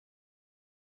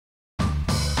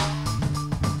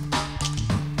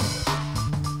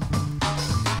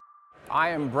I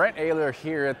am Brent Ehrler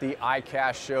here at the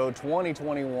ICAST show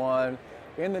 2021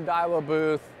 in the Daiwa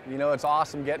booth. You know, it's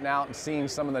awesome getting out and seeing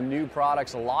some of the new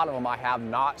products. A lot of them I have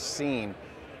not seen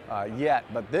yet,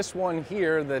 but this one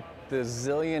here, the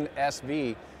Zillion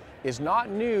SV, is not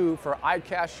new for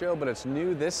ICAST show, but it's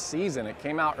new this season. It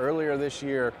came out earlier this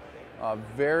year.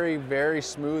 Very, very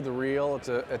smooth reel.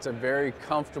 It's a very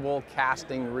comfortable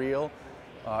casting reel.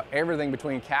 Everything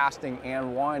between casting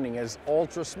and winding is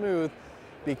ultra smooth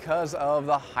because of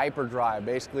the hyperdrive.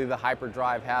 Basically, the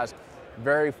hyperdrive has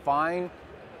very fine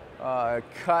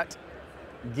cut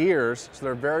gears, so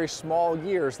they're very small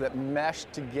gears that mesh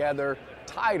together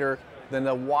tighter than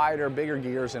the wider, bigger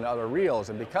gears in other reels.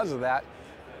 And because of that,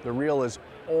 the reel is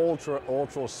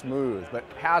ultra smooth, but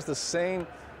has the same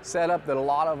setup that a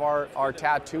lot of our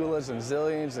Tatulas and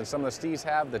Zillions and some of the Steves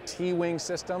have, the T-wing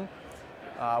system,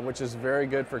 which is very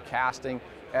good for casting.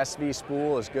 SV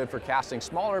spool is good for casting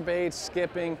smaller baits,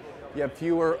 skipping. You have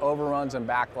fewer overruns and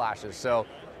backlashes. So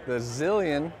the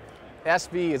Zillion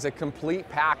SV is a complete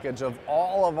package of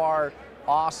all of our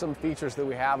awesome features that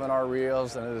we have in our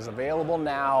reels, and it is available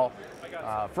now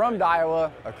from Daiwa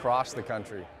across the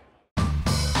country.